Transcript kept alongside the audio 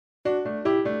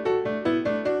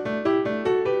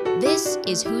This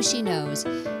is Who She Knows,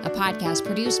 a podcast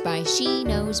produced by She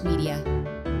Knows Media.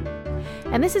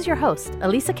 And this is your host,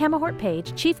 Elisa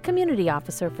Camahort-Page, Chief Community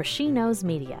Officer for She Knows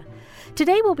Media.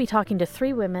 Today we'll be talking to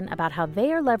three women about how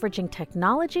they are leveraging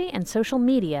technology and social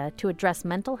media to address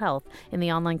mental health in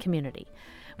the online community.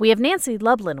 We have Nancy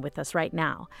Lublin with us right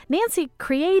now. Nancy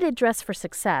created Dress for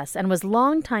Success and was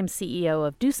longtime CEO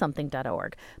of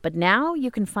DoSomething.org, but now you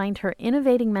can find her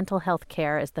innovating mental health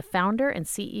care as the founder and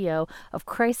CEO of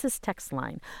Crisis Text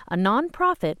Line, a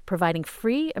nonprofit providing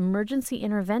free emergency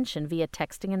intervention via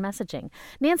texting and messaging.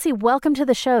 Nancy, welcome to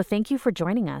the show. Thank you for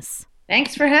joining us.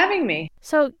 Thanks for having me.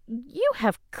 So you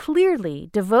have clearly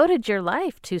devoted your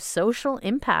life to social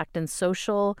impact and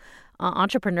social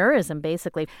entrepreneurism,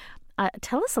 basically.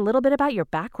 Tell us a little bit about your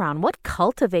background. What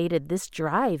cultivated this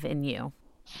drive in you?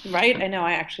 Right. I know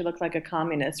I actually look like a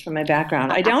communist from my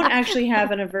background. I don't actually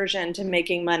have an aversion to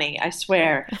making money, I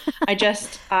swear.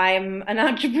 I'm an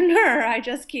entrepreneur. I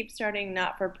just keep starting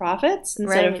not-for-profits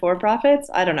instead of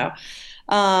for-profits. I don't know.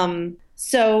 I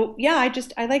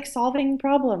like solving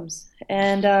problems.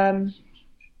 And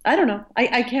I don't know.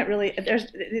 I can't really,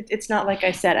 it's not like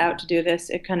I set out to do this.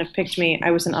 It kind of picked me.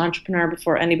 I was an entrepreneur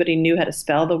before anybody knew how to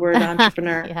spell the word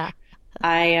entrepreneur. Yeah.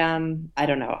 I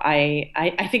don't know.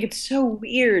 I think it's so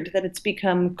weird that it's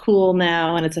become cool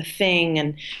now and it's a thing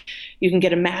and you can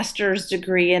get a master's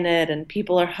degree in it and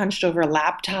people are hunched over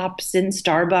laptops in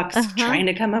Starbucks trying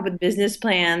to come up with business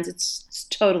plans. It's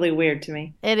totally weird to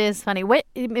me. It is funny. May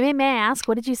I ask,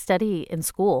 what did you study in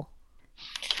school?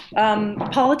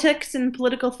 Politics and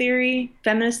political theory,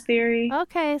 feminist theory.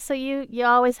 Okay, so you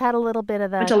always had a little bit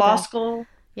of that. Went to law school.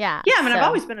 Yeah. Yeah, I've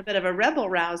always been a bit of a rebel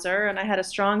rouser, and I had a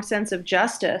strong sense of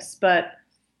justice, but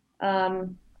I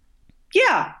don't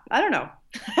know.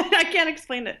 I can't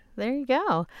explain it. There you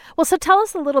go. Well, so tell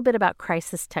us a little bit about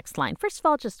Crisis Text Line. First of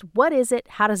all, just what is it?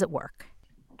 How does it work?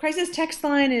 Crisis Text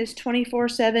Line is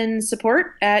 24/7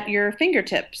 support at your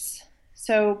fingertips.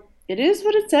 So it is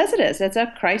what it says it is. It's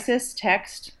a crisis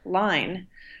text line.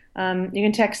 You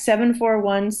can text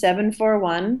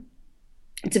 741-741.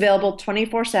 It's available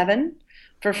 24/7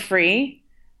 for free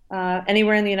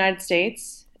anywhere in the United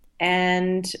States.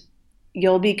 And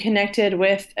you'll be connected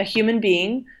with a human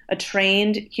being, a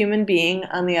trained human being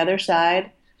on the other side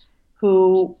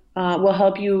who will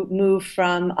help you move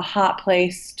from a hot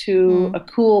place to a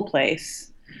cool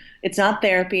place. It's not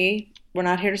therapy. We're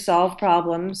not here to solve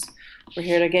problems. We're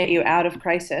here to get you out of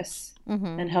crisis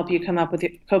and help you come up with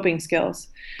your coping skills.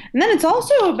 And then it's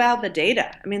also about the data.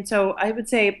 So I would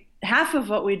say half of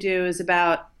what we do is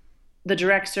about the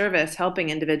direct service, helping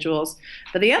individuals.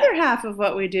 But the other half of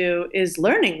what we do is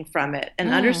learning from it and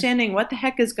understanding what the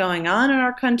heck is going on in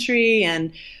our country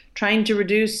and trying to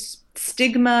reduce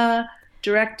stigma,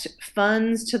 direct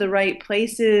funds to the right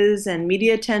places and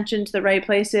media attention to the right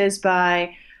places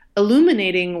by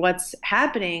illuminating what's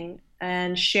happening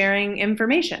and sharing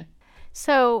information.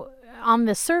 So on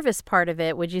the service part of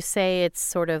it, would you say it's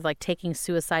sort of like taking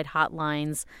suicide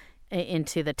hotlines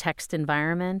into the text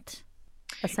environment?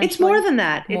 It's more than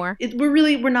that. More?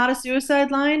 We're not a suicide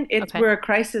line. We're a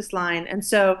crisis line. And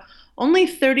so only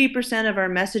 30% of our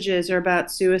messages are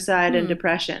about suicide and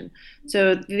depression.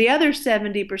 So the other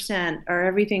 70% are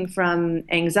everything from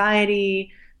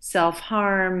anxiety,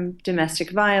 self-harm,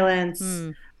 domestic violence,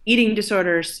 eating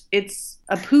disorders. It's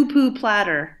a poo-poo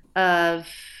platter of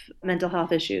mental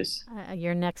health issues.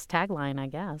 Your next tagline, I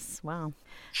guess. Wow.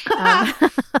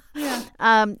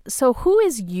 So who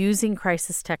is using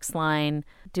Crisis Text Line?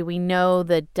 Do we know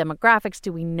the demographics?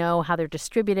 Do we know how they're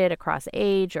distributed across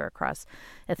age or across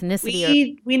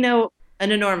ethnicity? We know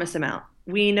an enormous amount.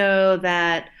 We know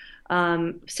that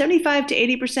 75 to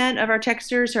 80% of our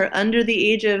texters are under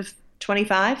the age of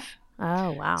 25.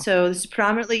 Oh, wow. So this is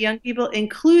predominantly young people,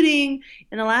 including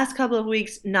in the last couple of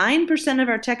weeks, 9% of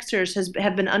our texters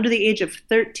have been under the age of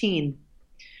 13.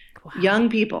 Wow. Young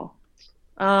people.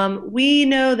 We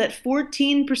know that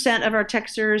 14% of our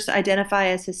texters identify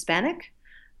as Hispanic,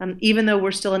 even though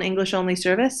we're still an English-only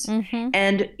service.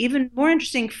 And even more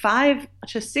interesting, 5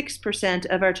 to 6%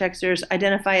 of our texters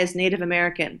identify as Native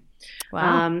American,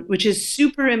 which is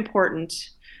super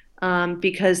important.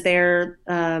 Because they're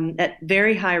at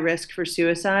very high risk for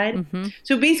suicide.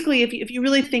 So basically, if you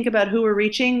really think about who we're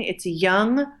reaching, it's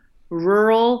young,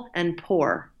 rural, and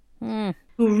poor who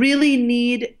really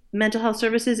need mental health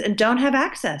services and don't have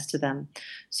access to them.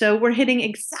 So we're hitting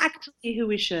exactly who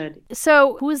we should.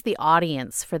 So who is the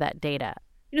audience for that data?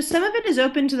 Some of it is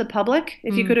open to the public.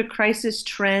 If you go to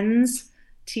crisistrends,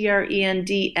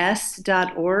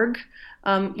 TRENDS.org,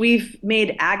 We've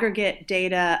made aggregate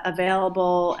data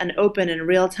available and open in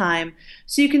real time,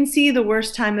 so you can see the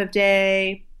worst time of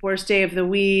day, worst day of the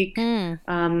week,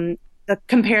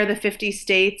 compare the 50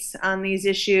 states on these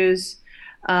issues.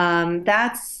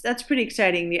 That's pretty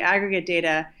exciting, the aggregate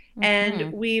data.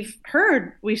 And we've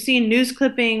seen news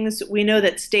clippings. We know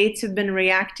that states have been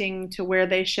reacting to where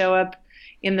they show up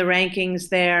in the rankings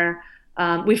there.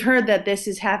 We've heard that this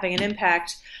is having an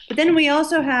impact. But then we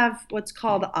also have what's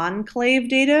called enclave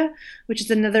data, which is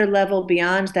another level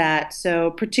beyond that.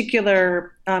 So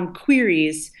particular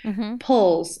queries,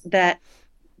 polls that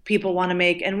people want to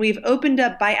make. And we've opened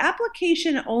up by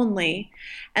application only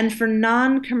and for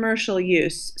non-commercial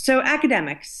use. So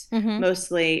academics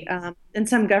mostly, and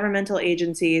some governmental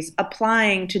agencies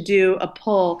applying to do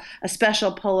a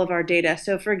special pull of our data.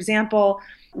 So for example,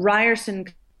 Ryerson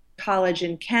College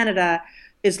in Canada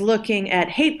is looking at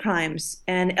hate crimes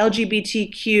and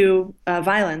LGBTQ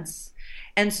violence.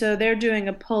 And so they're doing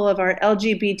a pull of our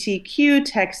LGBTQ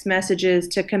text messages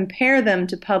to compare them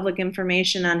to public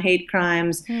information on hate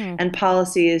crimes and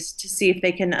policies to see if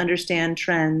they can understand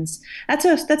trends. That's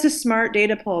a smart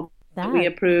data pull that we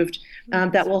approved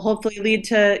that will hopefully lead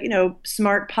to,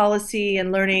 smart policy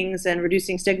and learnings and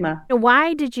reducing stigma.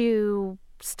 Why did you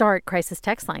start Crisis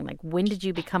Text Line? Like, when did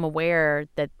you become aware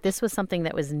that this was something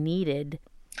that was needed?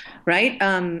 Right.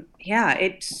 Yeah,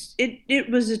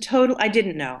 it was a total, I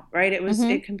didn't know, right?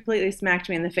 It completely smacked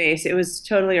me in the face. It was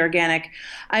totally organic.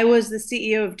 I was the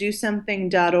CEO of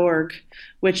DoSomething.org,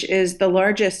 which is the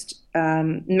largest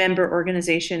member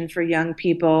organization for young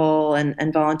people and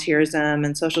volunteerism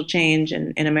and social change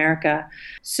in America.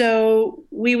 So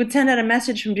we would send out a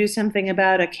message from Do Something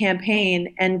about a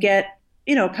campaign and get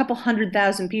a couple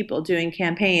 100,000 people doing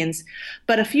campaigns,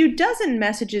 but a few dozen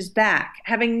messages back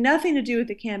having nothing to do with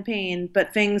the campaign,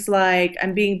 but things like,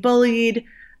 I'm being bullied,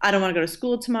 I don't want to go to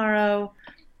school tomorrow,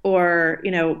 or,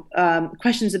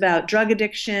 questions about drug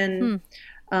addiction.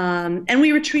 And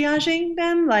we were triaging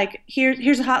them, like,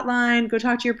 here's a hotline, go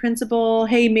talk to your principal.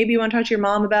 Hey, maybe you want to talk to your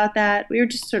mom about that. We were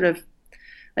just sort of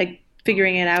like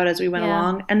figuring it out as we went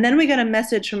along. And then we got a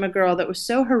message from a girl that was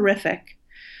so horrific,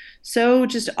 so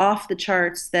just off the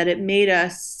charts that it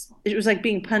was like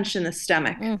being punched in the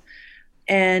stomach.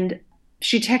 And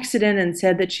she texted in and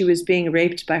said that she was being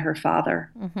raped by her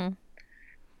father.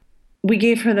 We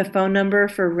gave her the phone number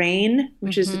for RAINN,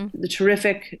 which is the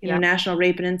terrific National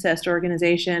Rape and Incest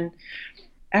Organization.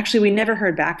 Actually, we never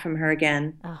heard back from her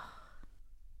again.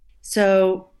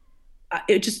 So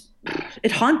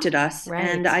it haunted us. Right.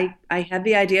 And I had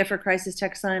the idea for Crisis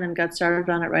Text Line and got started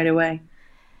on it right away.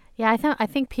 Yeah, I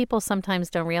think people sometimes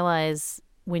don't realize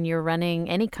when you're running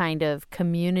any kind of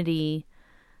community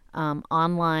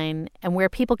online and where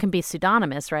people can be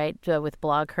pseudonymous, right? With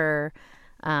blogher.com,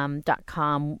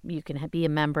 you can be a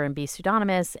member and be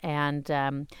pseudonymous,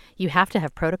 and you have to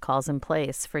have protocols in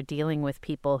place for dealing with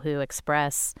people who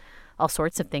express all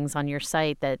sorts of things on your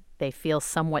site that they feel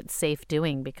somewhat safe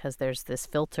doing because there's this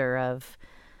filter of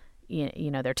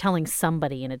they're telling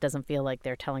somebody and it doesn't feel like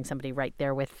they're telling somebody right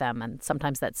there with them. And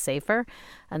sometimes that's safer.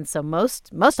 And so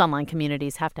most online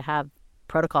communities have to have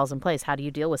protocols in place. How do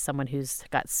you deal with someone who's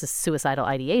got suicidal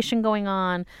ideation going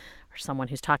on or someone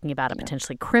who's talking about a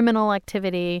potentially criminal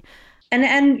activity?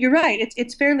 And you're right.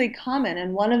 It's fairly common.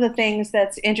 And one of the things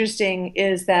that's interesting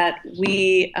is that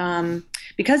we,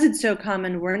 because it's so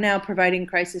common, we're now providing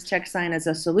Crisis Text Line as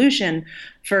a solution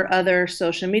for other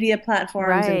social media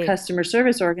platforms and customer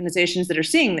service organizations that are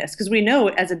seeing this. Because we know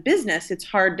as a business, it's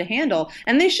hard to handle.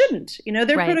 And they shouldn't.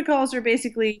 Their protocols are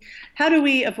basically, how do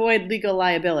we avoid legal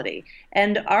liability?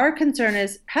 And our concern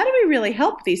is, how do we really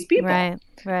help these people? Right.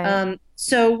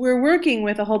 So we're working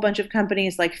with a whole bunch of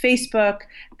companies like Facebook,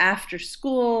 After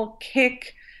School,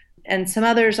 Kik, and some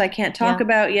others I can't talk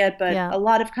about yet, but a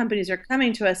lot of companies are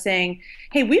coming to us saying,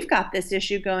 hey, we've got this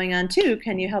issue going on too.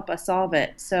 Can you help us solve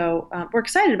it? So we're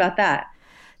excited about that.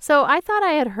 So I thought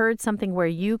I had heard something where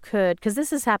you could, because this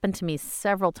has happened to me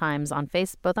several times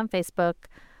both on Facebook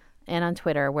and on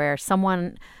Twitter, where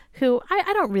someone who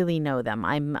I don't really know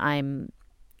them.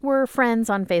 We're friends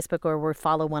on Facebook or we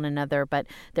follow one another, but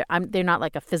they're not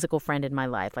like a physical friend in my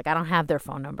life. Like, I don't have their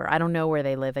phone number. I don't know where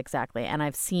they live exactly. And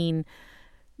I've seen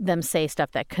them say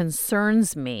stuff that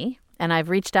concerns me. And I've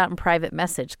reached out in private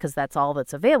message because that's all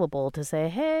that's available to say,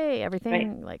 hey,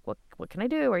 everything, like, what can I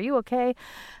do? Are you okay?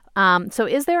 So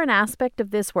is there an aspect of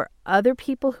this where other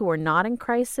people who are not in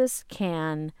crisis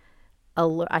can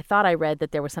alert? I thought I read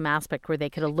that there was some aspect where they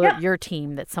could alert your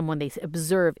team that someone they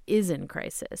observe is in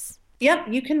crisis. Yep,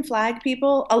 you can flag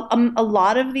people. A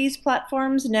lot of these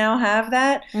platforms now have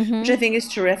that, which I think is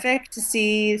terrific to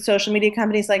see social media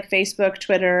companies like Facebook,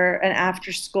 Twitter, and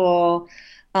After School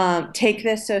take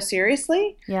this so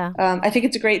seriously. Yeah. I think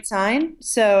it's a great sign.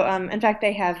 So, in fact,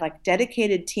 they have like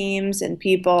dedicated teams and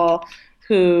people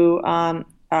who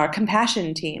are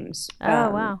compassion teams, Oh,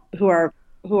 wow.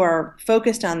 who are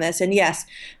focused on this. And yes,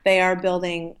 they are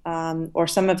building, or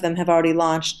some of them have already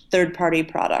launched third-party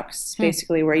products,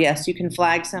 basically where yes, you can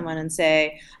flag someone and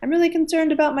say, "I'm really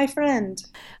concerned about my friend."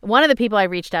 One of the people I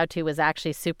reached out to was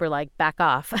actually super like, back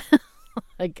off.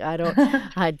 Like, I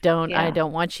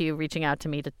don't want you reaching out to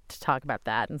me to talk about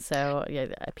that. And so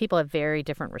people have very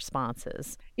different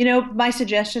responses. My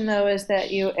suggestion though is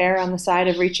that you err on the side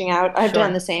of reaching out. I've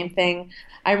done the same thing.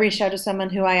 I reached out to someone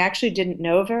who I actually didn't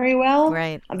know very well.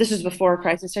 Right. This was before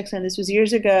Crisis Text Line. This was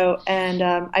years ago. And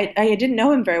I didn't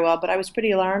know him very well, but I was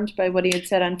pretty alarmed by what he had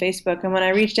said on Facebook. And when I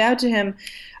reached out to him,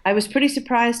 I was pretty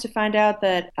surprised to find out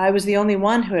that I was the only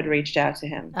one who had reached out to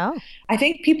him. Oh. I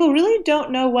think people really don't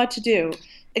know what to do.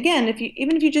 Again,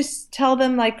 even if you just tell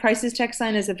them like Crisis Text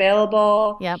Line is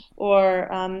available, Yep.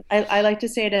 or I like to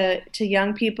say to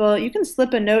young people, you can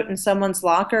slip a note in someone's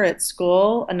locker at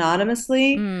school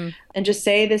anonymously and just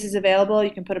say this is available.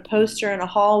 You can put a poster in a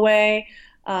hallway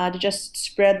to just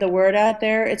spread the word out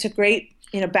there. It's a great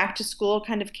back to school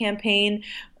kind of campaign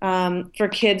for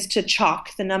kids to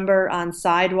chalk the number on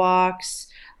sidewalks.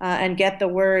 And get the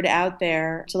word out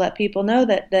there to let people know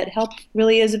that help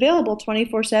really is available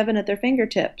 24/7 at their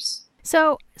fingertips.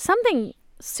 So something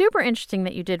super interesting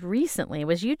that you did recently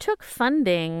was you took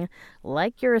funding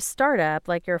like you're a startup,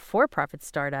 like you're a for-profit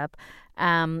startup,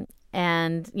 and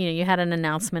you had an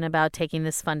announcement about taking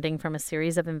this funding from a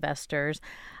series of investors.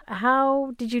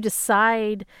 How did you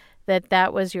decide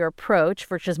that was your approach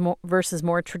versus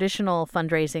more traditional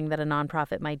fundraising that a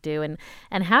nonprofit might do, and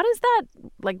how does that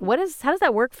how does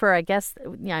that work for, I guess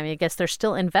I guess they're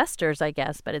still investors, I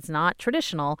guess, but it's not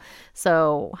traditional.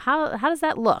 So how does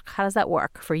that look? How does that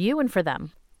work for you and for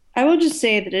them? I will just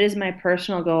say that it is my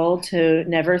personal goal to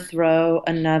never throw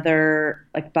another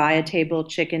buy a table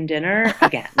chicken dinner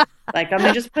again. I'm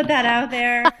gonna just put that out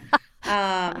there.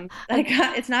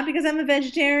 It's not because I'm a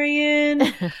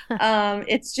vegetarian.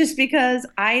 It's just because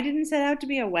I didn't set out to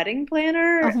be a wedding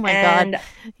planner. Oh my God.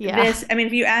 Yeah.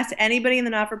 If you ask anybody in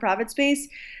the not-for-profit space,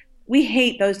 we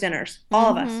hate those dinners.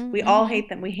 All of us. We all hate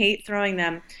them. We hate throwing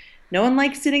them. No one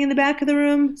likes sitting in the back of the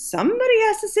room. Somebody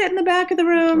has to sit in the back of the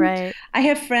room. Right. I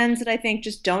have friends that I think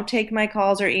just don't take my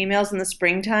calls or emails in the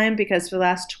springtime because for the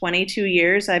last 22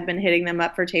 years, I've been hitting them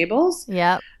up for tables in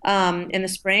the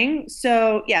spring.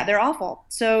 So, yeah, they're awful.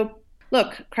 So,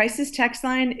 look, Crisis Text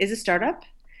Line is a startup.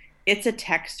 It's a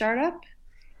tech startup.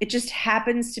 It just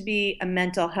happens to be a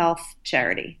mental health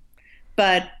charity.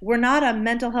 But we're not a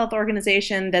mental health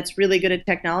organization that's really good at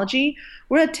technology.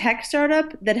 We're a tech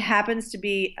startup that happens to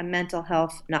be a mental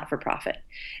health not-for-profit.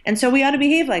 And so we ought to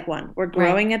behave like one. We're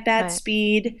growing at that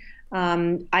speed.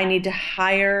 I need to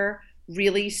hire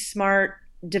really smart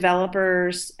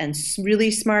developers and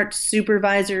really smart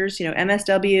supervisors,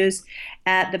 MSWs,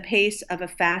 at the pace of a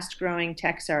fast-growing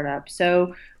tech startup.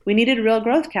 So we needed real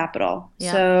growth capital.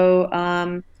 Yeah.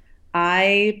 So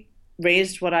I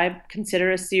raised what I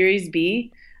consider a Series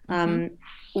B.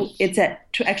 It's at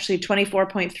actually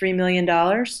 $24.3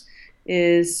 million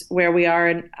is where we are.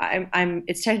 And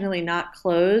it's technically not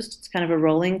closed. It's kind of a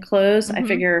rolling close. I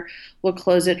figure we'll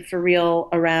close it for real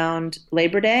around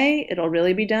Labor Day. It'll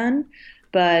really be done.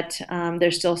 But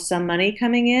there's still some money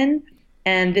coming in.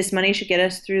 And this money should get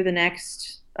us through the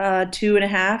next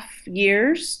 2.5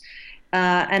 years.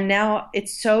 And now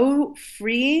it's so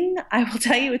freeing. I will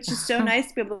tell you, it's just so nice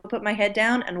to be able to put my head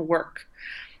down and work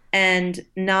and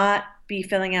not be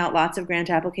filling out lots of grant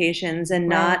applications and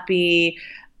not be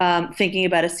thinking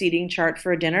about a seating chart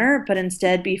for a dinner, but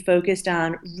instead be focused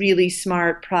on really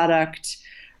smart product,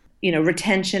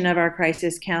 retention of our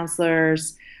crisis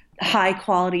counselors, high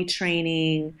quality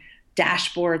training,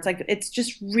 dashboards. It's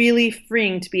just really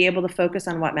freeing to be able to focus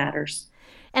on what matters.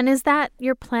 And is that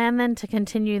your plan then to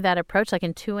continue that approach? Like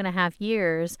in 2.5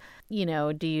 years, do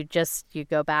you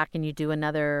go back and you do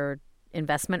another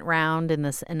investment round in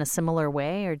a similar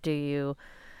way, or do you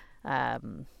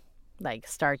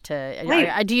start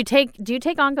to do you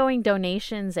take ongoing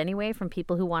donations anyway from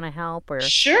people who want to help? Or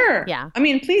sure, yeah,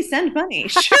 please send money.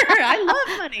 Sure, I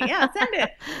love money. Yeah, send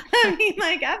it.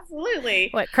 Absolutely.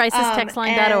 What,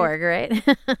 crisistextline.org, right?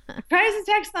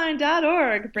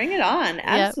 crisistextline.org. Bring it on.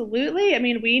 Absolutely. Yep.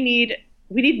 We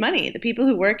need money. The people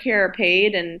who work here are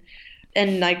paid and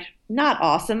not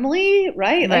awesomely,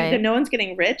 right? No one's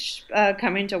getting rich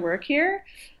coming to work here.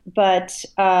 But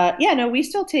no, we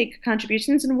still take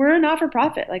contributions, and we're a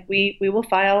not-for-profit. Like we will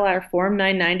file our Form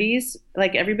 990s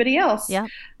like everybody else, Yeah.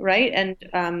 right? And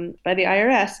by the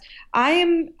IRS. I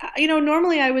am,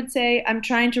 normally I would say I'm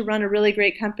trying to run a really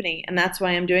great company, and that's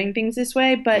why I'm doing things this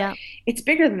way. But Yeah. it's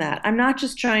bigger than that. I'm not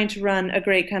just trying to run a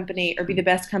great company or be the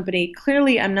best company.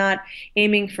 Clearly, I'm not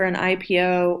aiming for an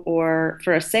IPO or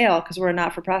for a sale because we're a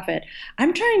not-for-profit.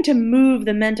 I'm trying to move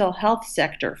the mental health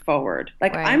sector forward.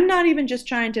 Like Right. I'm not even just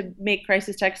trying to make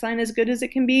Crisis Text Line as good as it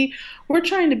can be. We're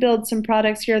trying to build some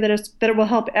products here that will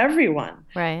help everyone.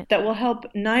 Right. That will help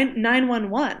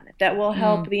 911, that will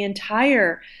help the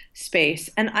entire space.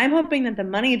 And I'm hoping that the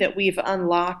money that we've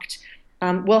unlocked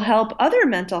will help other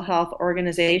mental health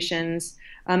organizations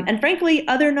and frankly,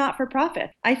 other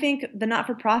not-for-profit. I think the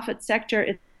not-for-profit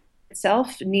sector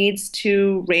itself needs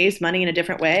to raise money in a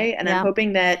different way. And Yeah. I'm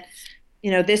hoping that,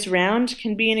 this round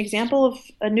can be an example of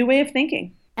a new way of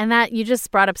thinking. And that you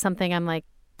just brought up something I'm like,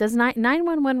 does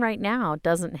 911 right now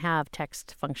doesn't have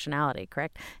text functionality,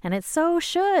 correct? And it so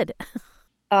should.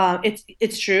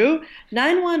 It's true.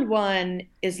 911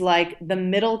 is like the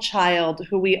middle child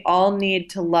who we all need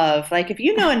to love. Like if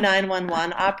you know a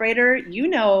 911 operator, you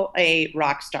know a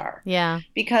rock star. Yeah.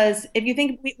 Because if you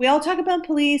think we all talk about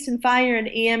police and fire and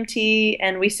EMT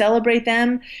and we celebrate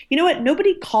them, you know what?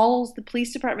 Nobody calls the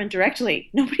police department directly.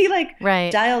 Nobody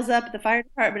Right. dials up the fire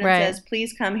department and Right. says,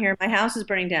 please come here. My house is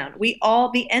burning down.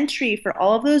 The entry for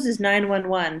all of those is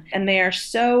 911. And they are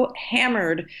so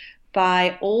hammered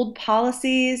by old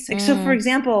policies. So, for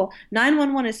example,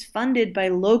 911 is funded by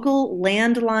local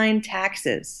landline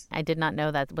taxes. I did not know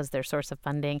that was their source of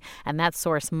funding, and that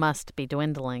source must be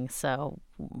dwindling. So,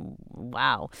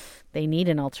 wow, they need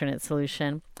an alternate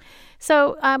solution.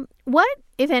 So, what,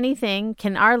 if anything,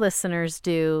 can our listeners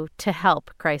do to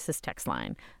help Crisis Text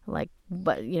Line?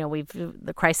 We've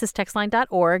the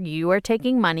crisistextline.org. You are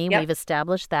taking money. Yep. We've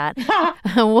established that.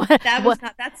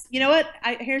 That's, you know what?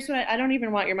 I don't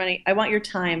even want your money. I want your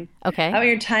time. Okay. I want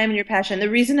your time and your passion. The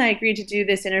reason I agreed to do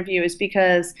this interview is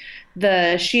because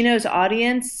the She Knows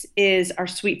audience is our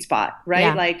sweet spot,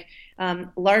 right? Yeah.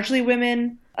 Largely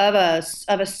women of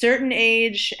a certain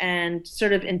age and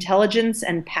sort of intelligence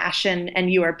and passion,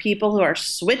 and you are people who are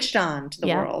switched on to the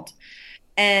world.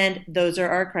 And those are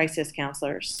our crisis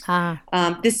counselors.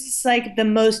 This is like the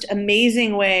most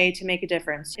amazing way to make a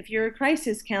difference. If you're a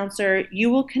crisis counselor, you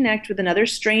will connect with another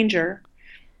stranger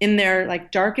in their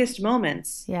darkest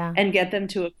moments and get them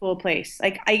to a cool place.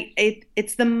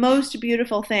 It's the most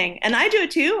beautiful thing. And I do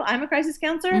it too. I'm a crisis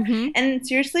counselor. And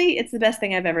seriously, it's the best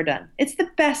thing I've ever done. It's the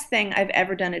best thing I've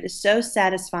ever done. It is so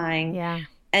satisfying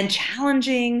and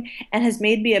challenging and has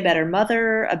made me a better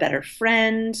mother, a better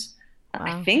friend. Wow.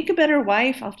 I think a better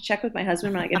wife. I'll have to check with my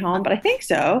husband when I get home, but I think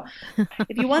so.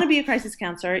 If you want to be a crisis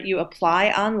counselor, you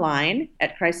apply online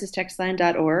at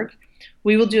crisistextline.org.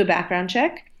 We will do a background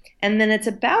check, and then it's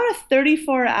about a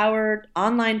 34-hour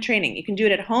online training. You can do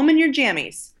it at home in your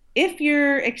jammies. If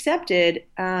you're accepted,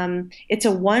 it's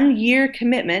a 1-year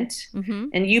commitment,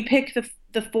 and you pick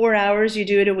the 4 hours. You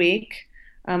do it a week.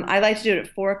 I like to do it at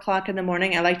 4 o'clock in the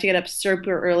morning. I like to get up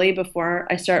super early before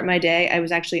I start my day. I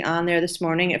was actually on there this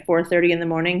morning at 4:30 in the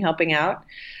morning helping out.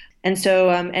 And so,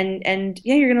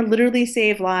 you're going to literally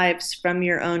save lives from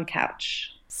your own couch.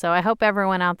 So I hope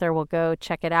everyone out there will go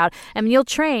check it out. I mean, you'll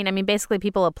train. I mean, basically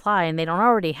people apply and they don't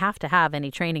already have to have any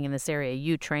training in this area.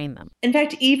 You train them. In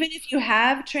fact, even if you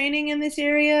have training in this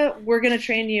area, we're going to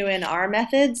train you in our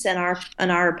methods and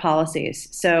our policies.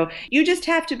 So you just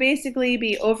have to basically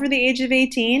be over the age of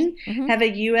 18, have a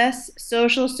U.S.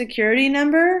 Social Security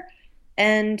number,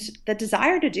 and the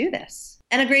desire to do this.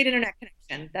 And a great internet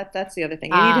connection. That's the other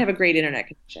thing. You need to have a great internet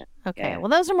connection. Okay. Yeah. Well,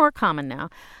 those are more common now.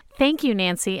 Thank you,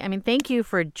 Nancy. I mean, thank you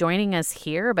for joining us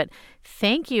here, but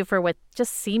thank you for what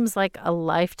just seems like a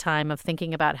lifetime of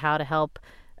thinking about how to help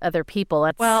other people.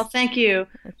 Well, thank you.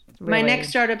 Really... My next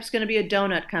startup is going to be a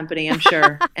donut company, I'm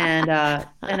sure. and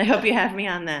I hope you have me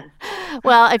on then.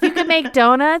 Well, if you could make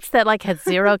donuts that had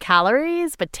 0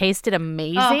 calories but tasted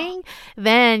amazing,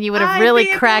 then you would have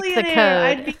really cracked the code.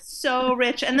 I'd be so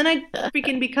rich. And then I'd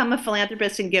freaking become a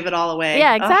philanthropist and give it all away.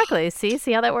 Yeah, exactly. See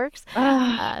how that works?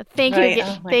 Thank you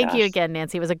again. Thank you again,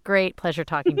 Nancy. It was a great pleasure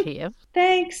talking to you.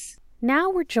 Thanks. Now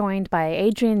we're joined by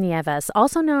Adrienne Nieves,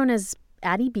 also known as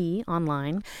Addie B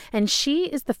online, and she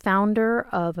is the founder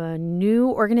of a new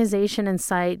organization and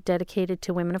site dedicated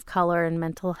to women of color and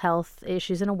mental health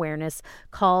issues and awareness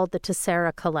called the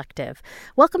Tessera Collective.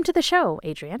 Welcome to the show,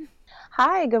 Adrienne.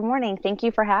 Hi, good morning. Thank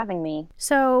you for having me.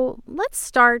 So let's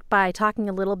start by talking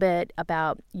a little bit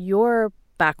about your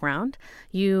background.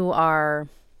 You are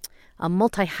a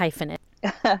multi-hyphenate.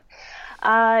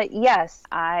 Yes,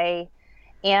 I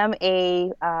am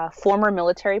a former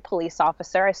military police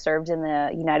officer. I served in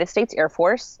the United States Air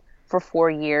Force for 4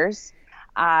 years.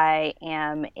 I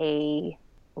am a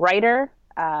writer.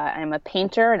 I'm a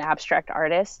painter, an abstract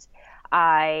artist.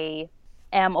 I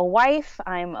am a wife.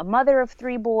 I'm a mother of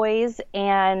 3 boys,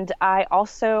 and I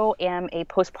also am a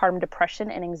postpartum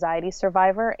depression and anxiety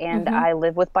survivor, and I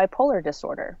live with bipolar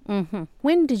disorder.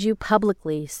 When did you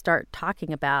publicly start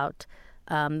talking about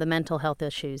the mental health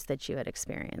issues that you had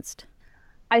experienced?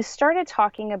 I started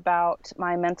talking about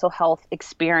my mental health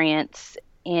experience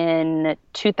in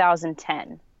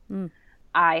 2010.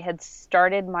 I had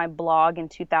started my blog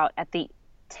at the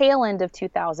tail end of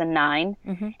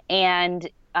 2009, and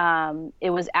it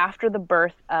was after the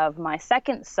birth of my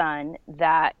second son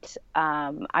that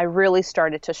I really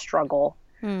started to struggle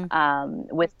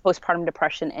with postpartum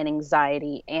depression and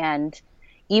anxiety. And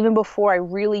even before I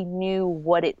really knew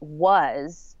what it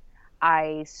was,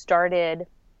 I started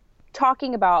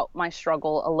talking about my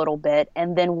struggle a little bit.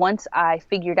 And then once I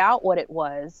figured out what it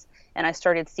was and I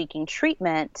started seeking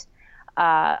treatment,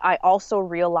 I also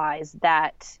realized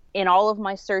that in all of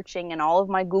my searching and all of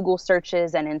my Google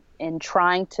searches and in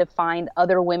trying to find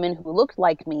other women who looked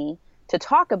like me to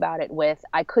talk about it with,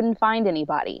 I couldn't find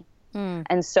anybody.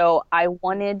 And so I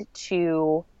wanted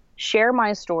to share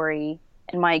my story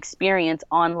and my experience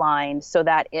online so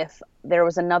that if there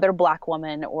was another Black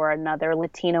woman or another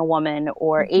Latina woman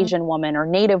or Asian woman or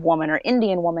Native woman or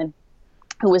Indian woman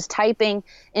who was typing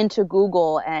into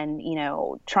Google and,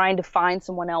 trying to find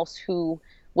someone else who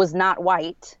was not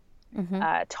white,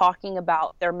 talking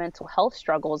about their mental health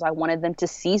struggles, I wanted them to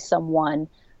see someone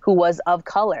who was of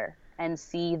color and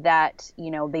see that,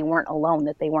 they weren't alone,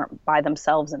 that they weren't by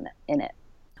themselves in it.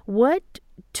 What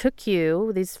took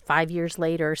you, these 5 years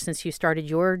later, since you started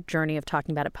your journey of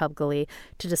talking about it publicly,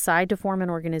 to decide to form an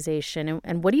organization?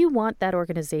 And what do you want that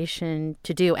organization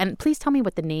to do? And please tell me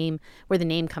where the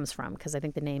name comes from, because I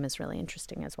think the name is really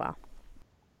interesting as well.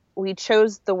 We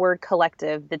chose the word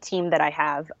collective, the team that I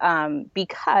have,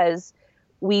 because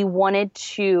we wanted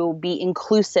to be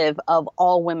inclusive of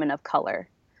all women of color.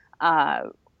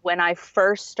 When I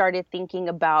first started thinking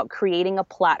about creating a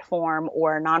platform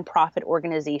or a nonprofit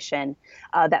organization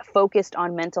that focused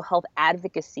on mental health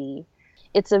advocacy,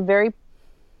 it's a very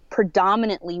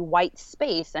predominantly white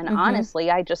space. And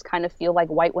honestly, I just kind of feel like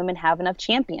white women have enough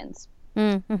champions.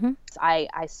 I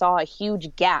saw a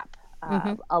huge gap,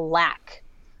 a lack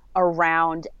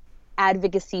around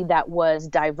advocacy that was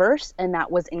diverse and that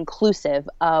was inclusive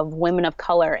of women of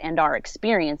color and our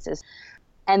experiences.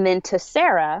 And then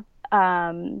Tessera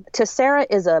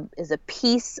is a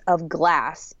piece of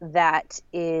glass that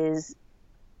is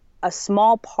a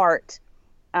small part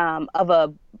of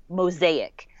a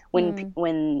mosaic.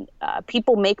 When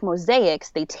people make mosaics,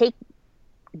 they take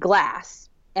glass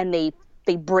and they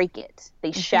break it,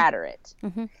 they shatter it,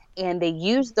 and they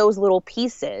use those little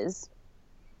pieces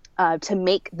to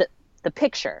make the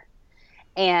picture.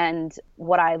 And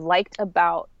what I liked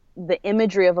about the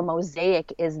imagery of a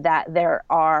mosaic is that there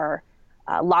are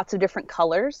lots of different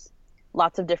colors,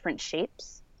 lots of different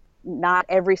shapes. Not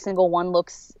every single one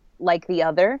looks like the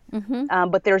other,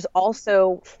 but there's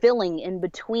also filling in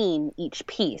between each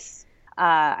piece.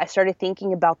 I started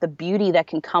thinking about the beauty that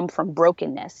can come from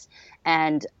brokenness.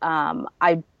 And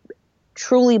I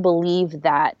truly believe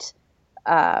that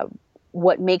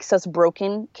what makes us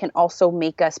broken can also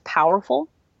make us powerful.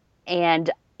 And,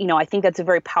 I think that's a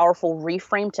very powerful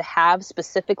reframe to have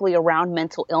specifically around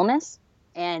mental illness.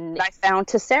 And I found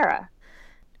Tessera.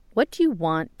 What do you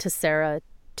want Tessera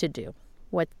to do?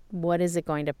 What is it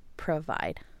going to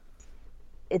provide?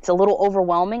 It's a little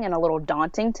overwhelming and a little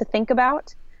daunting to think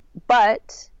about.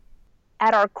 But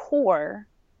at our core,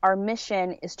 our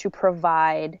mission is to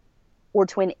provide or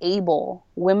to enable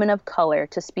women of color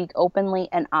to speak openly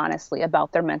and honestly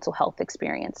about their mental health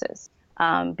experiences.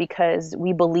 Because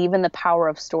we believe in the power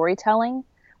of storytelling.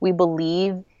 We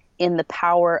believe in the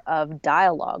power of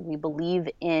dialogue. We believe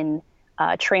in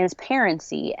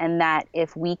transparency, and that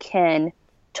if we can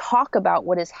talk about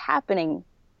what is happening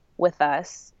with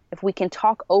us, if we can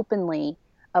talk openly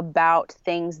about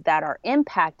things that are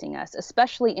impacting us,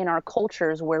 especially in our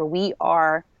cultures where we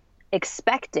are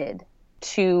expected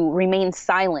to remain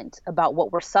silent about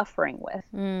what we're suffering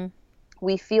with,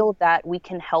 we feel that we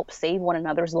can help save one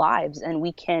another's lives. And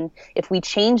we can, if we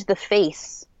change the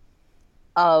face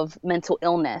of mental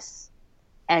illness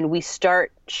and we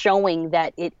start showing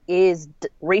that it is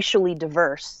racially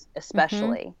diverse,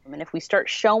 especially, and if we start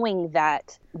showing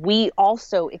that we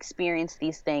also experience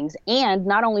these things, and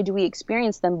not only do we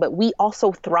experience them, but we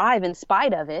also thrive in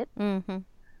spite of it,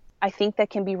 I think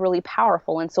that can be really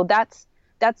powerful. And so that's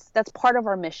that's part of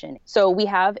our mission. So we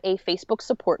have a Facebook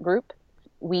support group.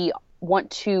 We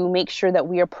want to make sure that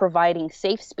we are providing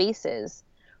safe spaces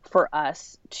for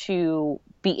us to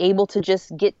be able to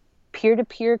just get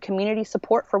peer-to-peer community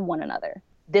support from one another.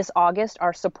 This August,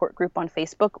 our support group on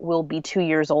Facebook will be 2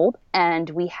 years old, and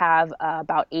we have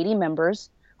about 80 members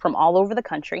from all over the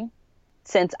country.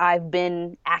 Since I've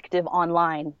been active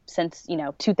online since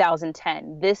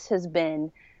 2010, this has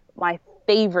been my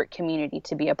favorite community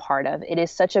to be a part of. It is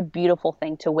such a beautiful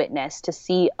thing to witness, to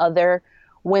see other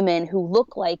women who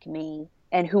look like me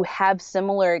and who have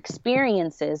similar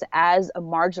experiences as a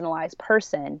marginalized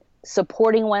person,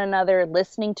 supporting one another,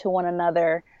 listening to one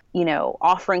another,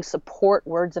 offering support,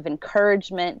 words of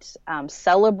encouragement,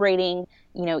 celebrating,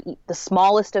 the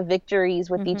smallest of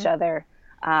victories with each other.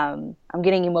 I'm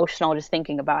getting emotional just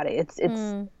thinking about it.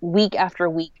 It's week after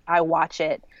week I watch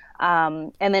it.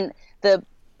 And then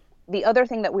the other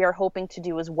thing that we are hoping to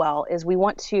do as well is we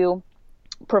want to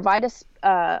provide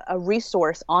a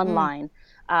resource online,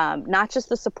 not just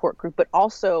the support group, but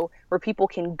also where people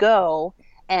can go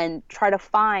and try to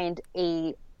find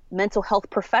a mental health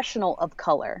professional of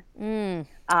color.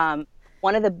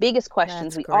 One of the biggest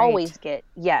questions always get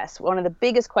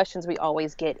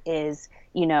is,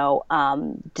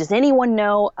 does anyone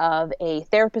know of a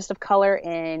therapist of color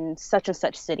in such and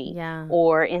such city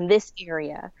or in this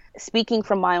area? Speaking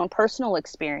from my own personal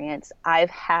experience,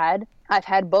 I've had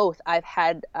both. I've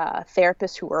had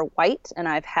therapists who are white, and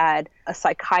I've had a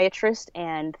psychiatrist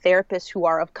and therapists who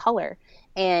are of color.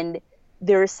 And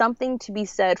there is something to be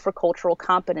said for cultural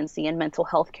competency in mental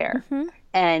health care.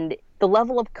 And the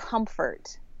level of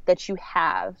comfort that you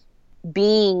have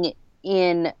being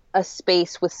in a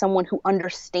space with someone who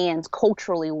understands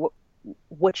culturally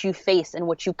what you face and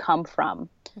what you come from,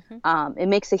 it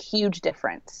makes a huge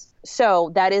difference.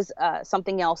 So that is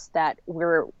something else that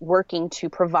we're working to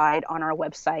provide on our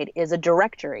website, is a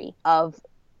directory of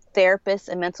therapists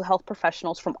and mental health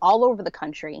professionals from all over the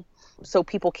country, so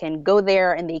people can go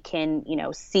there and they can,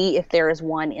 see if there is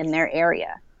one in their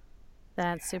area.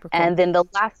 That's super cool. And then the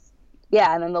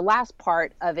last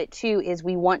part of it too is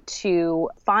we want to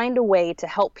find a way to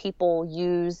help people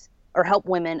help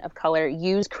women of color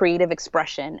use creative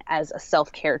expression as a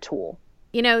self-care tool.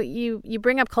 You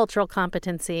bring up cultural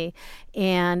competency,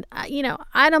 and,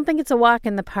 I don't think it's a walk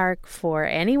in the park for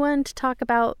anyone to talk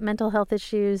about mental health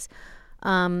issues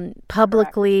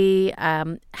publicly.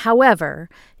 However,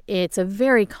 it's a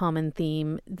very common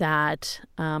theme that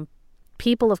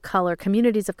people of color,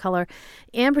 communities of color,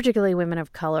 and particularly women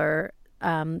of color,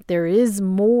 there is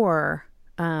more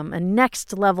a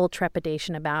next level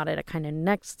trepidation about it, a kind of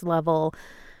next level,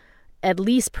 at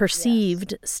least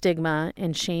perceived stigma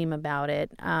and shame about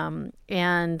it.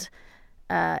 And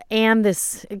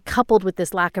this coupled with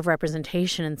this lack of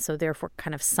representation, and so therefore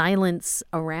kind of silence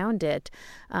around it.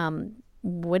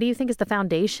 What do you think is the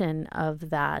foundation of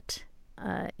that,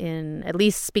 in at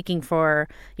least speaking for,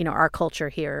 our culture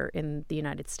here in the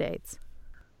United States?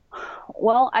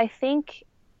 Well, I think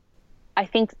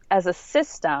as a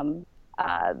system,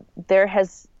 there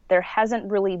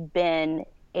hasn't really been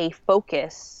a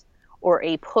focus or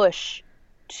a push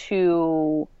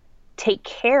to take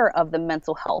care of the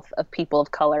mental health of people of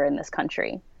color in this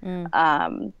country.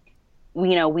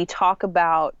 We talk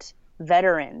about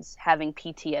veterans having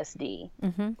PTSD,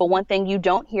 but one thing you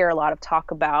don't hear a lot of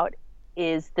talk about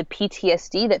is the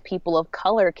PTSD that people of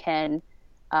color can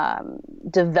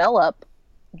develop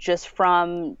just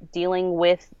from dealing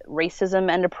with racism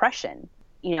and oppression.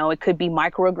 It could be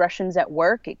microaggressions at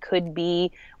work. It could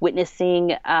be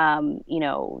witnessing,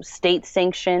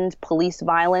 state-sanctioned police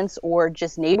violence or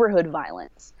just neighborhood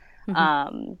violence.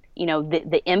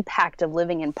 The impact of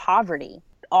living in poverty.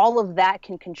 All of that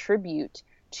can contribute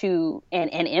to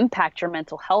and impact your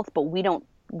mental health, but we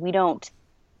don't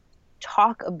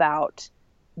talk about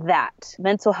that.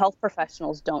 Mental health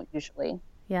professionals don't usually.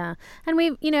 Yeah. And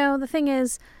the thing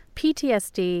is,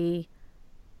 PTSD,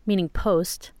 meaning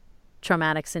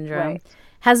post-traumatic syndrome,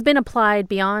 has been applied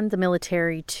beyond the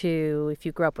military to if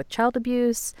you grew up with child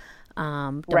abuse,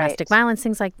 domestic violence,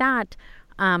 things like that.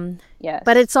 Yes.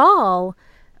 But it's all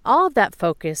of that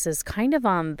focus is kind of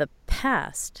on the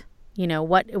past.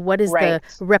 What is the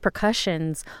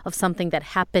repercussions of something that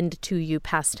happened to you,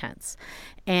 past tense.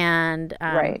 And,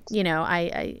 I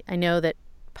know that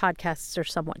podcasts are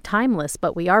somewhat timeless,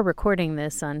 but we are recording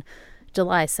this on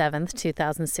July 7th,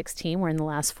 2016, where in the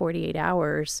last 48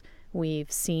 hours,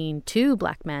 we've seen 2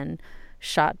 Black men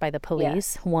shot by the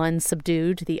police, one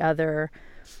subdued, the other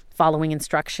following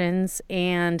instructions.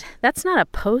 And that's not a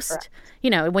post,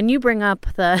 when you bring up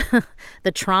the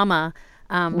trauma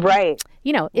Right.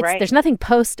 There's nothing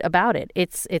post about it.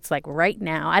 It's like right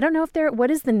now. I don't know what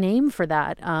is the name for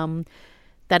that?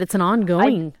 That it's an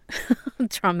ongoing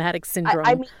traumatic syndrome.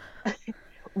 I mean,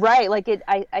 right. Like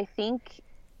I think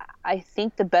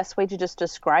the best way to just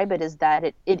describe it is that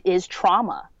it is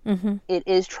trauma. Mm-hmm. It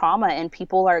is trauma, and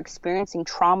people are experiencing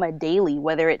trauma daily,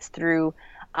 whether it's through,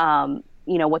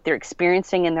 what they're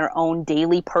experiencing in their own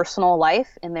daily personal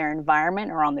life, in their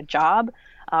environment or on the job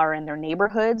or in their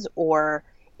neighborhoods, or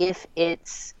if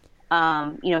it's,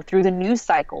 through the news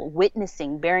cycle,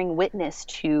 bearing witness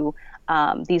to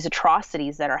these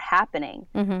atrocities that are happening.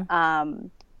 Mm-hmm.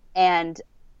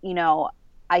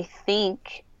 I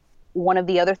think one of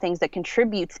the other things that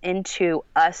contributes into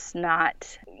us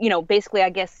not, basically, I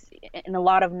guess in a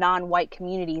lot of non-white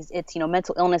communities, it's,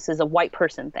 mental illness is a white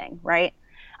person thing, right?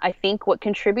 I think what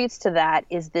contributes to that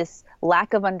is this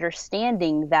lack of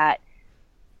understanding that,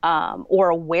 or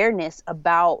awareness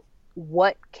about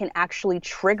what can actually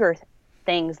trigger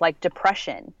things like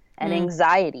depression and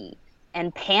anxiety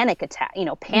and panic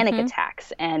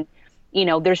attacks. And,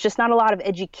 there's just not a lot of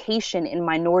education in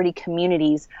minority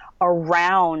communities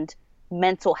around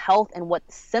mental health and what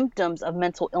the symptoms of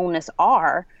mental illness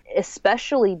are,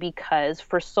 especially because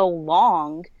for so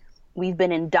long we've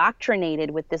been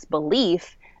indoctrinated with this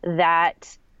belief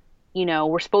that,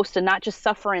 we're supposed to not just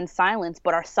suffer in silence,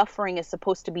 but our suffering is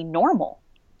supposed to be normal.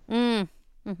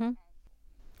 Mm-hmm.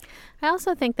 I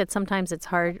also think that sometimes it's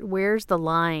hard. Where's the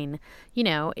line?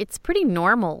 It's pretty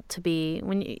normal to be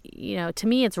to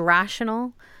me, it's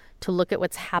rational to look at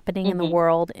what's happening in the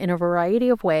world in a variety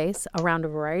of ways around a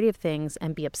variety of things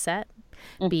and be upset,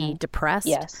 be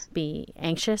depressed, be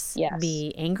anxious,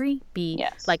 be angry,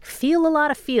 feel a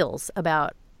lot of feels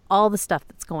about all the stuff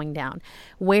that's going down.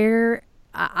 Where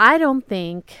I don't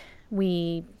think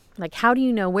how do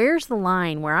you know where's the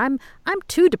line where I'm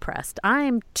too depressed,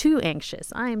 I'm too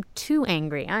anxious, I am too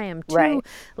angry, I am too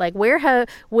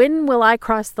when will I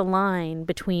cross the line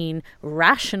between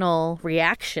rational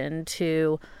reaction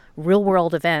to real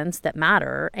world events that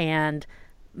matter and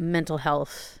mental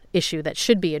health issue that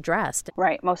should be addressed?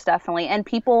 Right, most definitely. And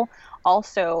people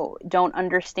also don't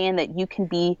understand that you can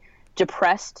be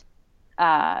depressed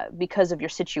because of your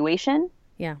situation,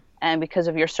 and because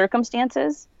of your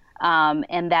circumstances.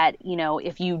 And that,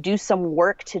 if you do some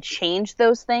work to change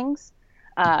those things,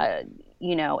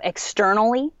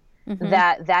 externally,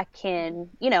 that can,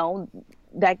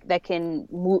 that can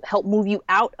help move you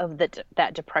out of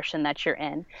that depression that you're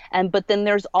in. But then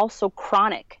there's also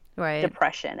chronic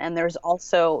depression, and there's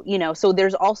also, so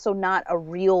there's also not a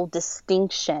real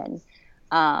distinction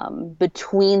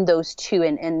between those two.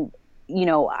 And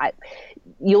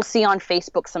you'll see on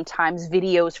Facebook sometimes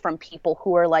videos from people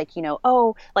who are like,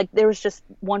 there was just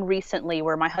one recently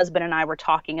where my husband and I were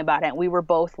talking about it, and we were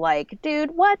both like,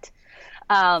 dude, what?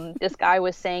 This guy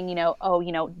was saying,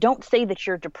 don't say that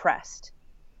you're depressed,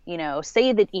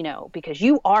 say that, because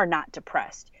you are not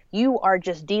depressed. You are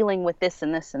just dealing with this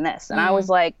and this and this. And I was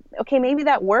like, okay, maybe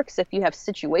that works if you have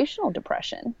situational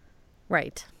depression.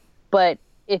 Right. But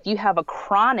if you have a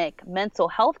chronic mental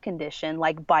health condition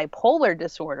like bipolar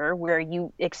disorder, where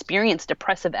you experience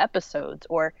depressive episodes,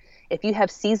 or if you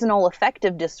have seasonal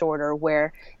affective disorder,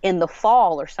 where in the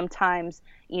fall or sometimes,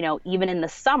 even in the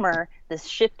summer, this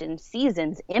shift in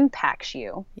seasons impacts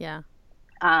you. Yeah.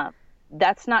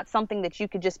 That's not something that you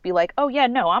could just be like, oh yeah,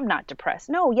 no, I'm not depressed.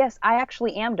 No, yes, I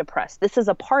actually am depressed. This is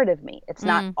a part of me. It's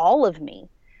not all of me,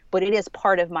 but it is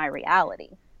part of my reality.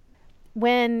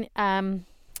 When,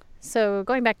 so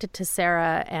going back to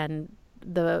Tessera and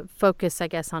the focus, I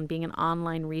guess, on being an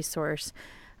online resource,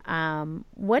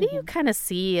 what do you kind of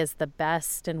see as the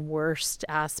best and worst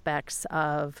aspects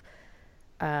of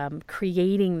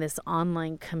creating this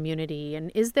online community?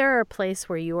 And is there a place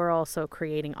where you are also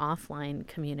creating offline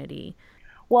community?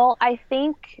 Well, I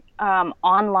think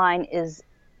online is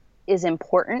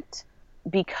important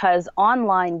because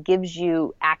online gives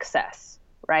you access,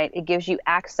 right? It gives you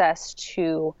access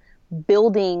to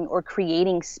building or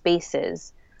creating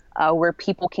spaces where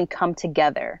people can come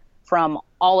together from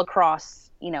all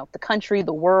across, the country,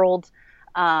 the world,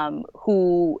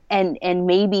 who and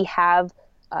maybe have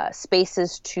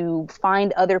spaces to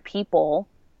find other people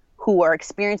who are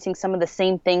experiencing some of the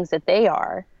same things that they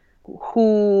are,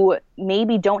 who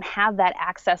maybe don't have that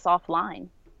access offline.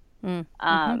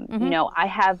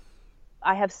 I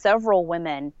have several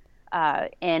women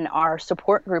in our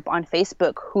support group on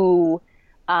Facebook who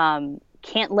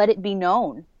can't let it be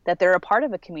known that they're a part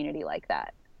of a community like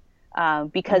that,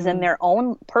 because in their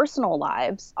own personal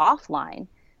lives offline,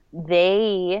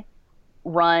 they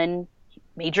run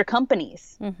major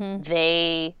companies.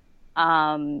 They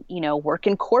work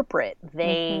in corporate.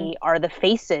 They are the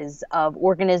faces of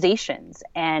organizations,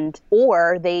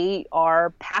 or they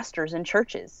are pastors in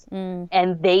churches,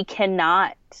 and they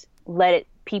cannot let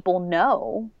people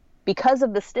know, because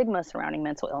of the stigma surrounding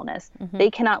mental illness, they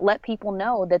cannot let people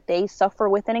know that they suffer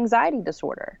with an anxiety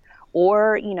disorder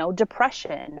or,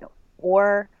 depression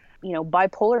or,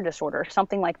 bipolar disorder,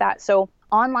 something like that. So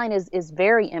online is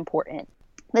very important.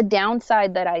 The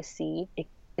downside that I see,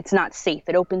 it's not safe.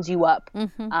 It opens you up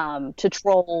to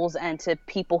trolls and to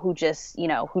people who just,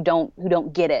 who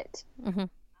don't get it.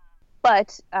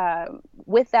 But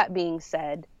with that being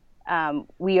said,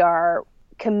 we are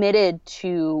committed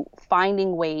to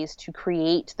finding ways to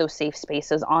create those safe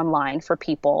spaces online for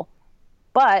people.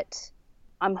 But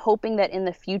I'm hoping that in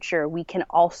the future we can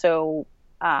also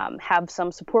have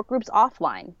some support groups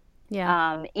offline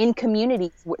in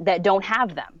communities that don't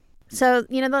have them. So,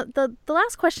 the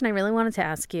last question I really wanted to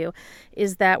ask you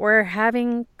is that we're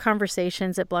having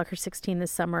conversations at Blocker 16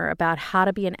 this summer about how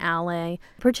to be an ally,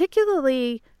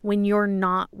 particularly when you're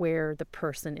not where the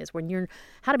person is,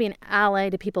 how to be an ally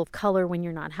to people of color when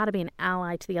you're not, how to be an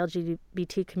ally to the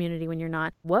LGBT community when you're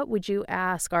not. What would you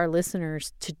ask our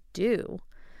listeners to do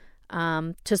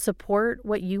to support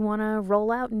what you want to roll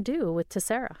out and do with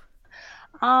Tessera?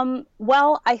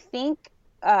 Well, I think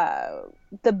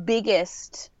the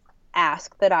biggest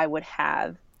ask that I would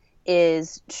have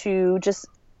is to just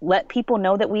let people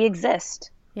know that we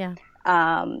exist. Yeah.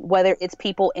 Whether it's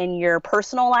people in your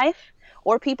personal life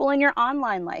or people in your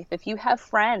online life. If you have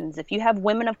friends, if you have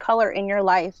women of color in your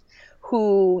life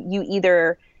who you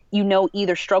either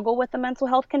struggle with a mental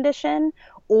health condition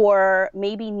or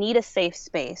maybe need a safe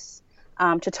space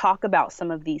to talk about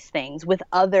some of these things with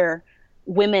other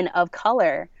women of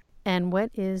color. And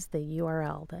what is the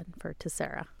URL then for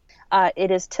Tessera?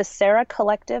 It is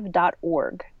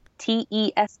tesseracollective.org.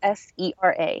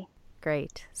 TESSERA.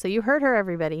 Great. So you heard her,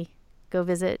 everybody. Go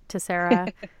visit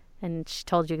Tessera, and she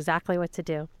told you exactly what to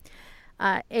do.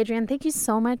 Adrienne, thank you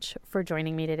so much for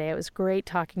joining me today. It was great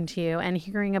talking to you and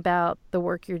hearing about the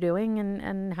work you're doing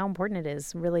and how important it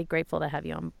is. Really grateful to have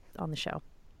you on the show.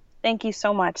 Thank you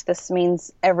so much. This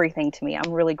means everything to me.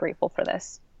 I'm really grateful for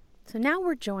this. So now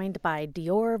we're joined by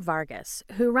Dior Vargas,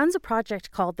 who runs a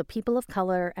project called the People of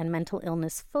Color and Mental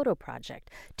Illness Photo Project.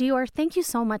 Dior, thank you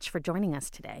so much for joining us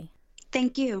today.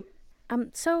 Thank you.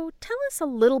 So tell us a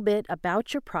little bit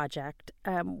about your project.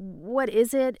 What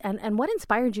is it and what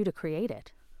inspired you to create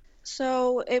it?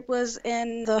 So it was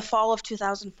in the fall of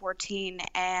 2014,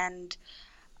 and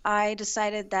I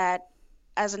decided that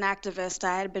as an activist,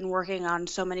 I had been working on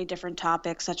so many different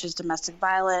topics such as domestic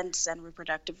violence and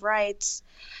reproductive rights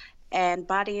and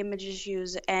body image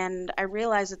issues, and I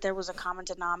realized that there was a common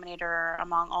denominator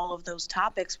among all of those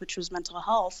topics, which was mental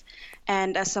health.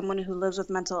 And as someone who lives with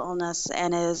mental illness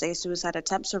and is a suicide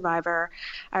attempt survivor,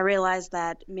 I realized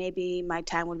that maybe my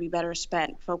time would be better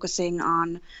spent focusing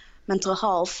on mental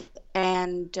health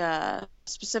and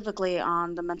specifically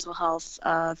on the mental health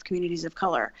of communities of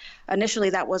color. Initially,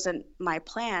 that wasn't my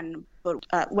plan, but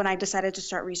when I decided to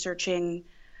start researching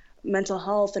mental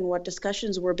health and what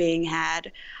discussions were being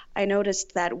had, I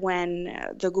noticed that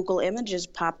when the Google images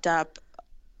popped up,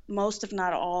 most, if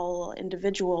not all,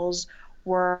 individuals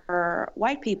were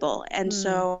white people. And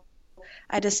so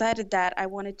I decided that I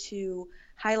wanted to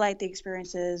highlight the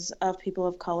experiences of people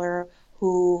of color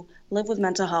who live with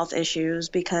mental health issues,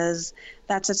 because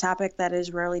that's a topic that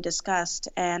is rarely discussed.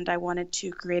 And I wanted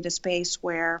to create a space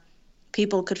where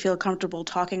people could feel comfortable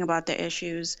talking about their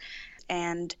issues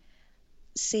and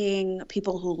seeing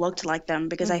people who looked like them,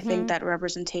 because I think that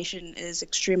representation is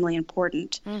extremely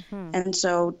important. And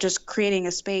so just creating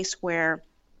a space where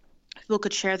people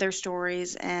could share their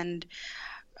stories and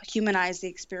humanize the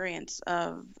experience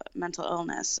of mental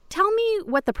illness. Tell me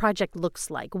what the project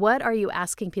looks like. What are you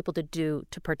asking people to do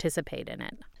to participate in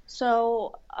it?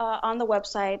 So on the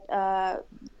website,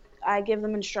 I give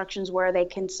them instructions where they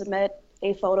can submit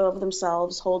a photo of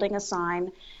themselves holding a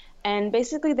sign. And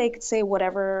basically they could say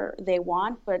whatever they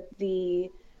want, but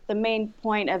the main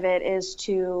point of it is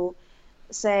to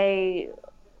say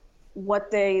what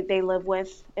they live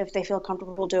with, if they feel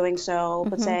comfortable doing so,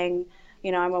 but saying,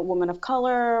 I'm a woman of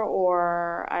color,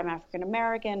 or I'm African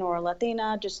American or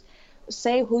Latina. Just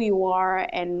say who you are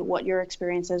and what your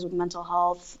experience is with mental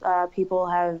health. People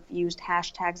have used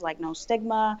hashtags like no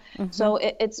stigma. So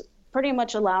it's pretty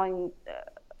much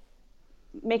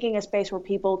making a space where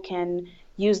people can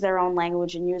use their own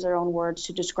language and use their own words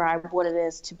to describe what it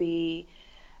is to be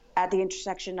at the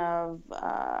intersection of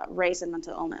race and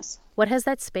mental illness. What has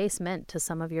that space meant to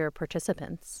some of your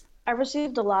participants? I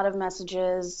received a lot of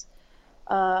messages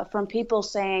from people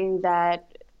saying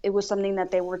that it was something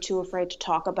that they were too afraid to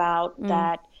talk about,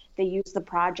 that they used the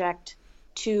project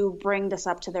to bring this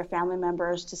up to their family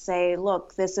members to say,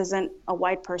 look, this isn't a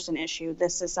white person issue.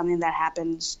 This is something that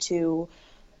happens to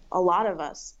a lot of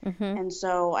us. And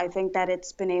so I think that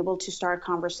it's been able to start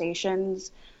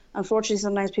conversations. Unfortunately,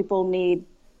 sometimes people need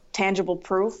tangible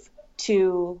proof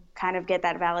to kind of get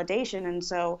that validation. And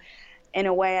so in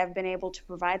a way, I've been able to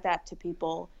provide that to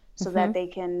people so that they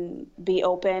can be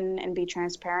open and be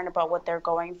transparent about what they're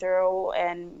going through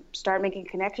and start making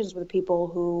connections with people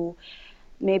who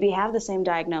maybe have the same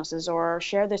diagnosis or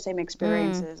share the same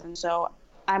experiences. And so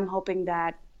I'm hoping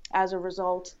that as a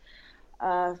result,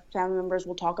 family members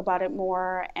will talk about it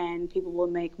more and people will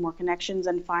make more connections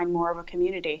and find more of a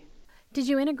community. Did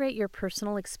you integrate your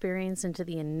personal experience into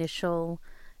the initial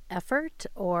effort,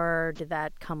 or did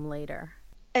that come later?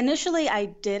 Initially, I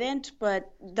didn't, but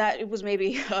that it was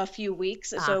maybe a few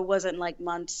weeks, so it wasn't like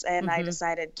months. And I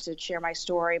decided to share my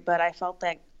story, but I felt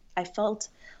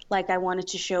like I wanted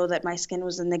to show that my skin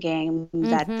was in the game,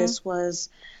 that this was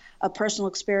a personal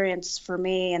experience for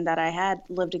me, and that I had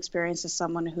lived experience as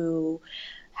someone who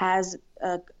has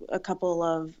a couple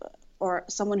of, or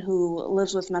someone who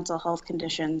lives with mental health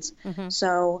conditions.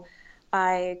 So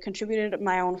I contributed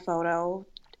my own photo,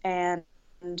 and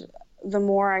the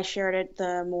more I shared it,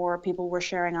 the more people were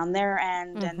sharing on their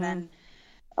end. And then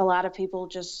a lot of people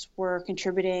just were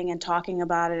contributing and talking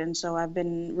about it. And so I've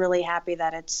been really happy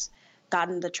that it's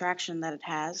gotten the traction that it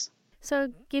has. So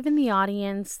given the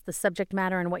audience, the subject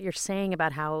matter, and what you're saying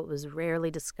about how it was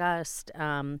rarely discussed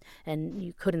and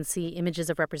you couldn't see images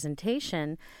of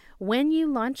representation, when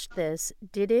you launched this,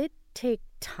 did it take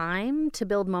time to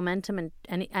build momentum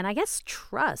and I guess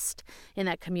trust in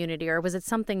that community? Or was it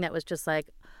something that was just like,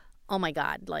 oh my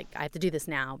God, like I have to do this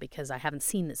now because I haven't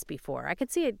seen this before? I could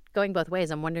see it going both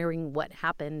ways. I'm wondering what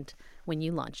happened when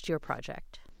you launched your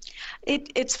project.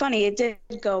 It's funny. It did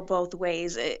go both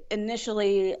ways.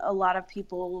 Initially, a lot of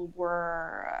people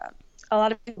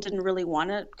didn't really want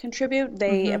to contribute.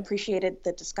 They appreciated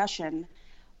the discussion,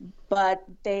 but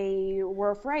they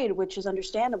were afraid, which is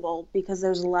understandable because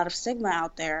there's a lot of stigma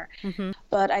out there.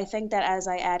 But I think that as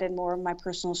I added more of my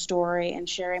personal story and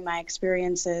sharing my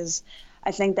experiences, I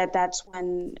think that that's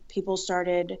when people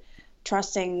started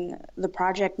trusting the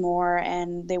project more,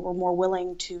 and they were more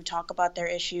willing to talk about their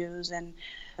issues, and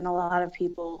a lot of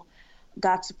people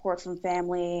got support from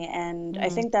family. And I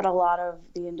think that a lot of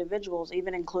the individuals,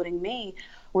 even including me,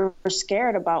 were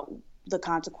scared about the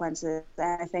consequences.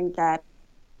 And I think that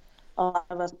a lot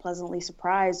of us pleasantly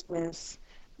surprised with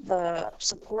the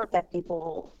support that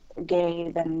people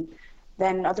gave, and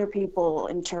then other people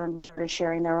in turn started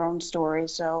sharing their own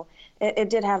stories. So it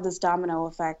did have this domino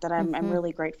effect that I'm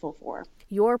really grateful for.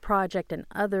 Your project and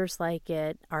others like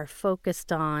it are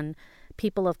focused on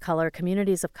people of color,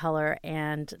 communities of color,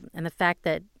 and the fact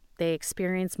that they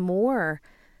experience more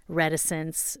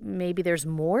reticence. Maybe there's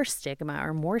more stigma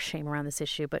or more shame around this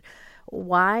issue. But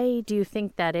why do you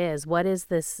think that is? What is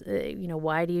this,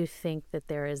 why do you think that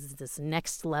there is this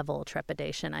next level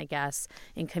trepidation, I guess,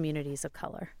 in communities of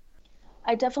color?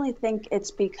 I definitely think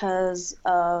it's because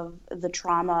of the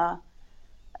trauma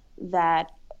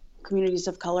that communities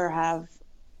of color have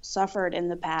suffered in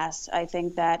the past. I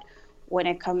think that when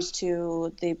it comes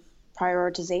to the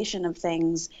prioritization of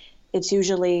things, it's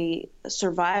usually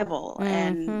survival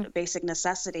and basic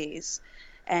necessities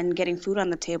and getting food on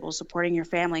the table, supporting your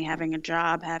family, having a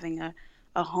job, having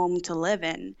a home to live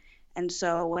in. And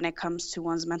so when it comes to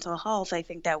one's mental health, I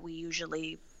think that we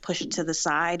usually push it to the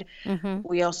side.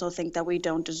 We also think that we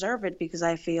don't deserve it because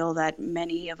I feel that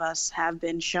many of us have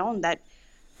been shown that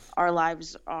our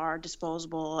lives are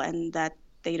disposable and that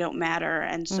they don't matter.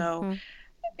 And so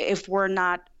if we're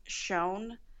not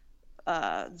shown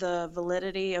the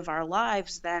validity of our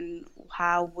lives, then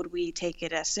how would we take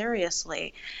it as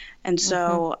seriously? And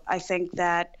so I think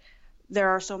that there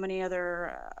are so many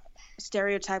other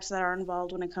stereotypes that are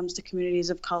involved when it comes to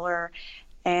communities of color.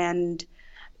 And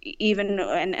even,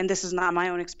 and this is not my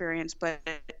own experience, but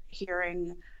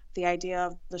hearing the idea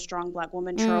of the strong Black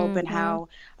woman trope and how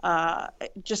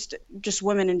just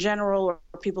women in general, or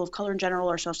people of color in general,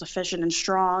 are self-sufficient and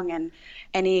strong, and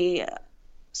any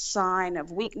sign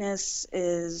of weakness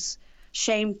is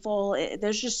shameful.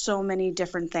 There's just so many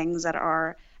different things that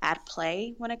are at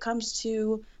play when it comes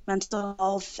to mental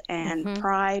health and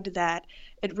pride that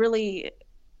it really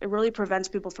prevents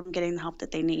people from getting the help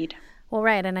that they need. Well,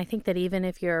 right. And I think that even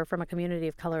if you're from a community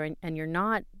of color and you're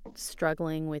not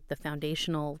struggling with the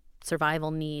foundational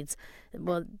survival needs,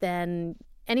 well, then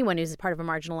anyone who's part of a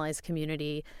marginalized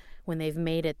community when they've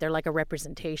made it, they're like a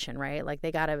representation, right? Like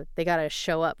they gotta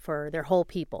show up for their whole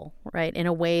people, right? In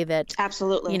a way that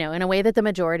Absolutely. in a way that the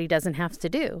majority doesn't have to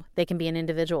do. They can be an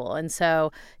individual. And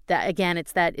so that, again,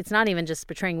 it's not even just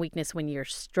betraying weakness when you're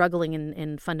struggling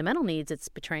in fundamental needs. It's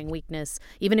betraying weakness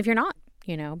even if you're not,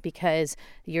 because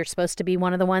you're supposed to be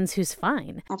one of the ones who's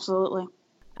fine. Absolutely.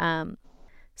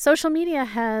 Social media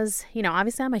has,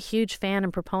 obviously I'm a huge fan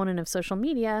and proponent of social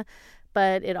media,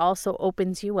 but it also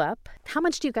opens you up. How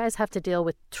much do you guys have to deal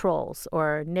with trolls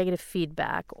or negative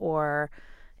feedback or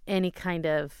any kind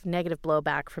of negative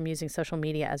blowback from using social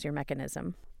media as your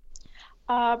mechanism?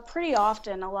 Pretty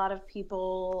often, a lot of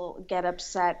people get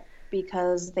upset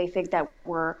because they think that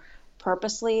we're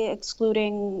purposely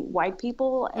excluding white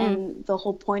people, and the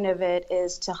whole point of it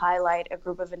is to highlight a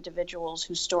group of individuals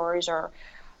whose stories are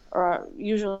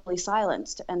usually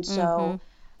silenced. And so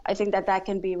I think that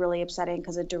can be really upsetting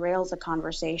because it derails the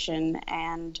conversation.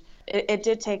 And it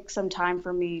did take some time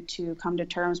for me to come to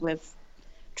terms with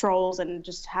trolls and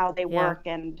just how they work,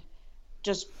 and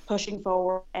just pushing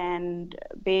forward and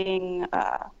being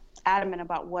adamant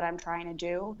about what I'm trying to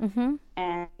do,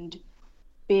 and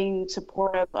being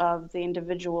supportive of the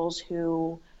individuals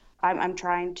who I'm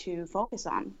trying to focus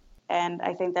on. And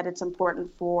I think that it's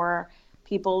important for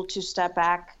people to step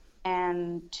back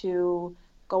and to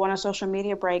go on a social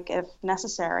media break if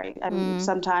necessary. I mean,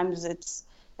 sometimes it's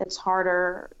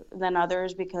harder than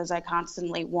others because I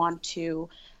constantly want to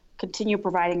continue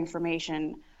providing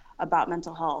information about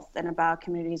mental health and about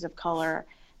communities of color.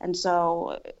 And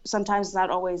so sometimes it's not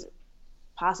always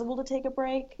possible to take a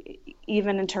break,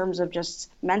 even in terms of just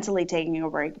mentally taking a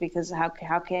break, because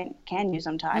how can you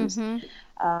sometimes?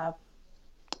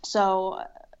 So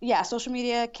yeah, social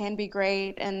media can be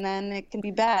great, and then it can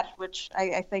be bad, which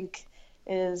I think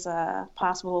is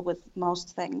possible with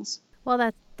most things.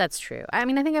 Well, that's true. I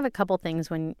mean, I think I have a couple things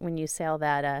when you say all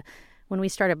that. When we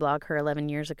started Blog Her 11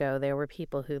 years ago, there were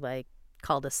people who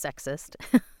called us sexist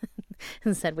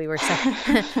and said we were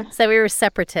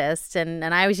separatists, and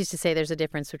I always used to say there's a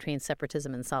difference between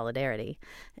separatism and solidarity,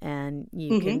 and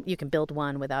you can build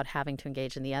one without having to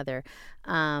engage in the other.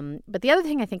 But the other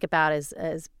thing I think about is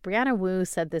Brianna Wu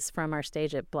said this from our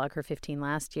stage at Blog Her 15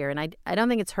 last year, and I don't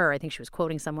think it's her. I think she was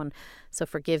quoting someone, so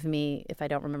forgive me if I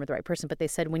don't remember the right person. But they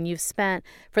said,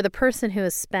 for the person who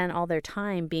has spent all their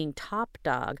time being top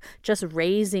dog, just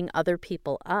raising other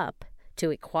people up to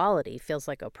equality feels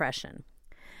like oppression.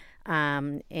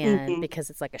 And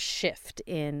because it's like a shift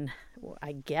in,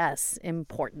 I guess,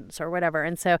 importance or whatever.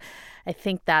 And so I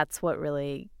think that's what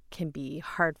really can be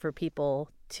hard for people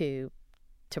to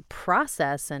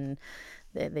process, and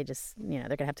they just, they're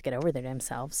going to have to get over there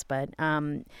themselves. But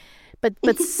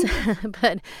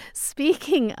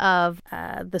speaking of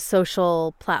the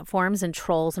social platforms and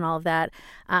trolls and all of that,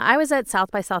 I was at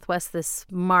South by Southwest this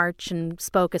March and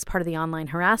spoke as part of the Online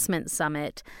Harassment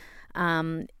Summit.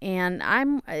 And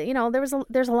there's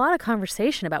a lot of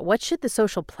conversation about what should the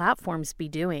social platforms be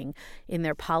doing in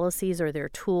their policies or their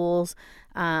tools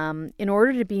in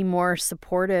order to be more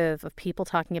supportive of people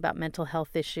talking about mental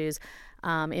health issues,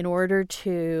 in order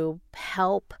to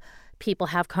help people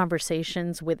have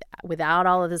conversations without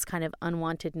all of this kind of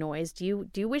unwanted noise. Do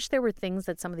you wish there were things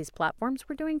that some of these platforms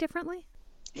were doing differently?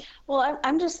 Well,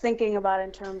 I'm just thinking about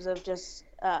in terms of just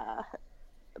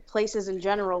places in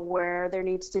general where there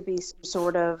needs to be some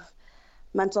sort of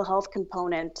mental health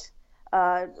component,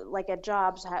 like at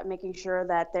jobs, making sure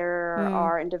that there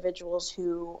are individuals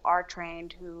who are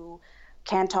trained, who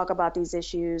can talk about these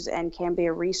issues and can be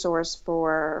a resource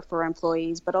for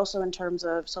employees, but also in terms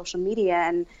of social media.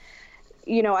 And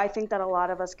I think that a lot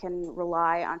of us can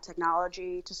rely on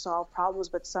technology to solve problems,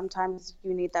 but sometimes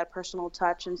you need that personal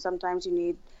touch, and sometimes you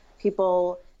need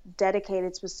people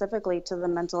dedicated specifically to the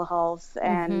mental health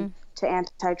and to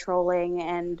anti-trolling.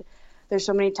 And there's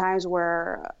so many times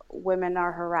where women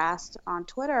are harassed on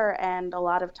Twitter, and a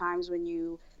lot of times when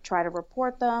you try to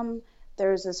report them,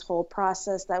 there's this whole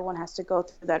process that one has to go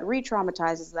through that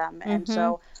re-traumatizes them. And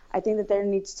so I think that there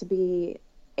needs to be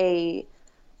a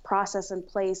process in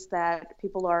place that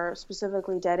people are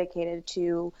specifically dedicated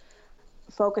to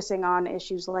focusing on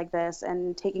issues like this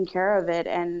and taking care of it,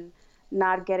 and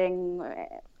not getting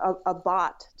a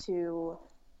bot to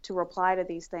reply to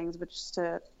these things, but just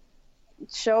to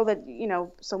show that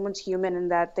someone's human and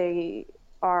that their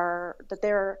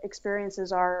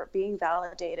experiences are being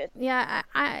validated. Yeah,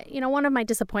 I one of my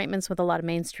disappointments with a lot of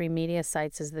mainstream media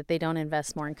sites is that they don't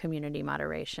invest more in community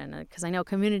moderation, because I know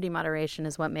community moderation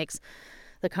is what makes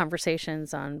the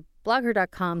conversations on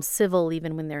Blogger.com civil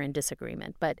even when they're in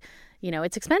disagreement. But,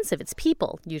 it's expensive. It's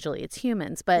people, usually. It's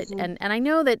humans. But and I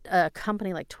know that a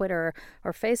company like Twitter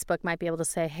or Facebook might be able to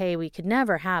say, hey, we could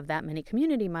never have that many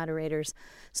community moderators.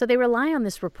 So they rely on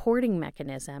this reporting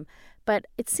mechanism. But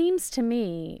it seems to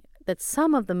me that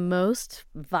some of the most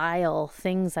vile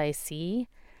things I see,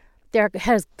 there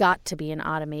has got to be an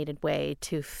automated way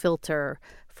to filter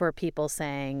for people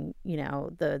saying,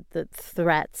 the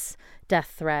threats,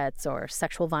 death threats or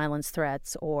sexual violence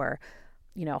threats or,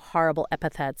 horrible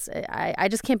epithets. I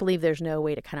just can't believe there's no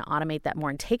way to kind of automate that more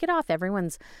and take it off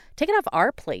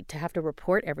our plate to have to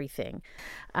report everything.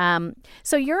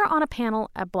 So you're on a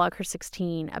panel at Blogger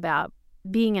 16 about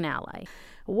being an ally.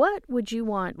 What would you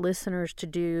want listeners to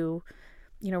do,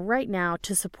 right now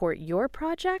to support your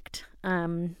project,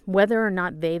 whether or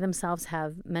not they themselves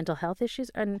have mental health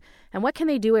issues, and what can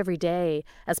they do every day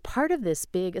as part of this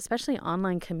big, especially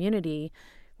online community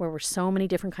where we're so many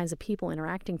different kinds of people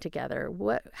interacting together?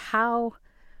 What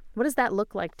does that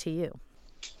look like to you?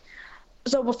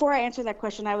 So before I answer that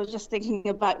question, I was just thinking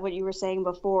about what you were saying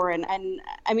before, and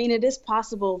I mean, it is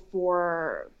possible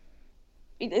for,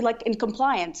 like in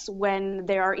compliance, when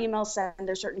there are emails sent,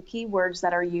 there's certain keywords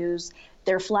that are used,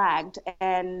 they're flagged.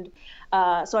 And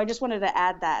so I just wanted to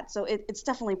add that. So it's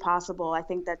definitely possible. I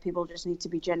think that people just need to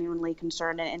be genuinely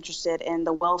concerned and interested in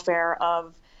the welfare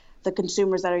of the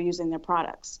consumers that are using their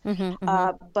products.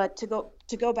 But to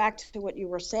go back to what you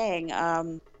were saying,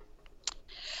 I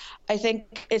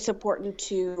think it's important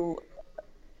to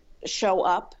show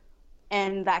up,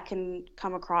 and that can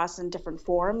come across in different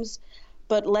forms.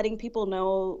 But letting people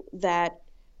know that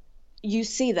you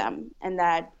see them and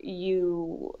that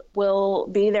you will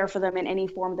be there for them in any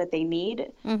form that they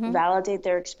need, validate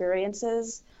their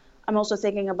experiences. I'm also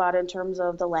thinking about in terms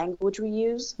of the language we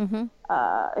use, in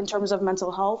terms of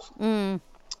mental health,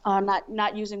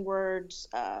 not using words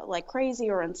like crazy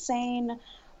or insane,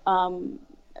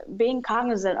 being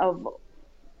cognizant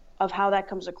of how that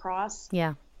comes across,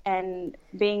 and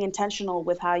being intentional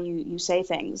with how you say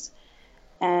things.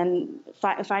 And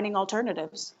finding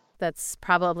alternatives. That's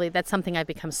something I've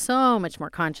become so much more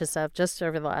conscious of just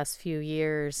over the last few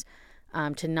years,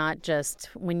 to not just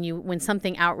when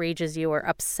something outrages you or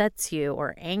upsets you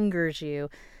or angers you,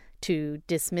 to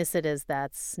dismiss it as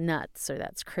that's nuts or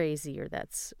that's crazy or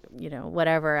that's,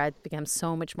 whatever. I've become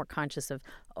so much more conscious of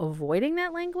avoiding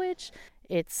that language.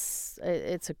 It's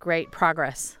a great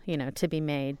progress, to be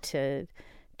made to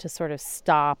sort of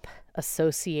stop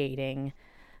associating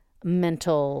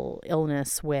mental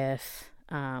illness with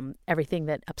everything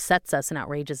that upsets us and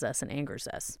outrages us and angers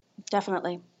us.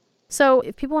 Definitely. So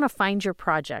if people want to find your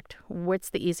project,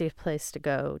 what's the easiest place to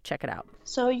go check it out?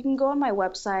 So you can go on my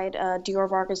website,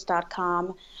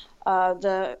 diorvargas.com.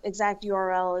 The exact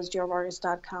URL is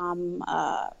diorvargas.com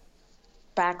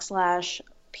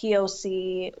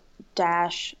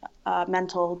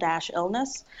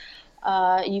 /POC-mental-illness.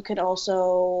 You can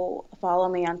also follow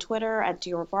me on Twitter at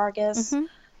diorvargas.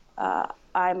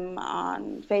 I'm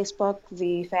on Facebook.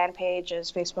 The fan page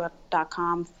is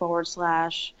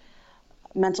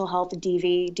facebook.com/mental health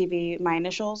DV, my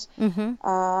initials. I'm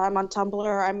on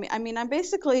Tumblr. I'm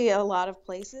basically a lot of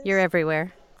places. You're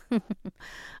everywhere.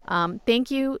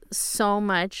 Thank you so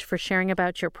much for sharing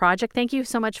about your project. Thank you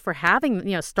so much for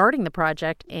starting the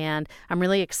project. And I'm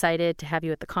really excited to have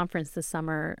you at the conference this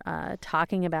summer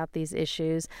talking about these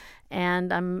issues.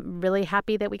 And I'm really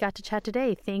happy that we got to chat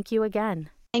today. Thank you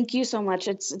again. Thank you so much.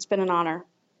 It's been an honor.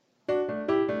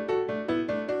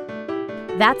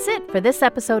 That's it for this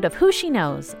episode of Who She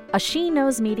Knows, a She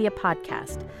Knows Media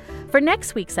podcast. For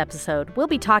next week's episode, we'll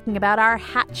be talking about our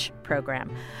Hatch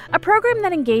program, a program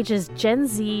that engages Gen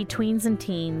Z tweens and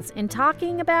teens in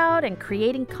talking about and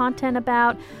creating content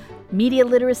about media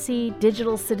literacy,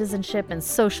 digital citizenship, and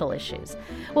social issues.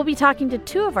 We'll be talking to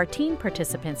two of our teen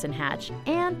participants in Hatch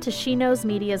and to She Knows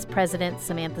Media's president,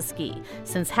 Samantha Ski,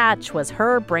 since Hatch was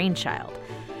her brainchild.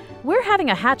 We're having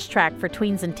a Hatch track for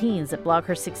tweens and teens at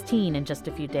Blogger 16 in just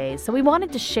a few days, so we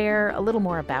wanted to share a little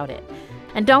more about it.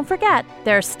 And don't forget,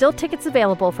 there are still tickets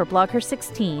available for Blogger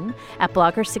 16 at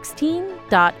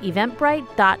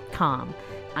blogger16.eventbrite.com.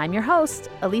 I'm your host,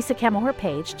 Elisa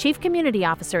Camahort-Page, Chief Community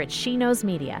Officer at She Knows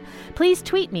Media. Please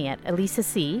tweet me at Elisa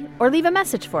C. or leave a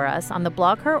message for us on the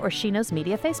Blogger or She Knows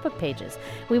Media Facebook pages.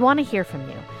 We want to hear from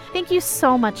you. Thank you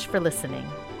so much for listening.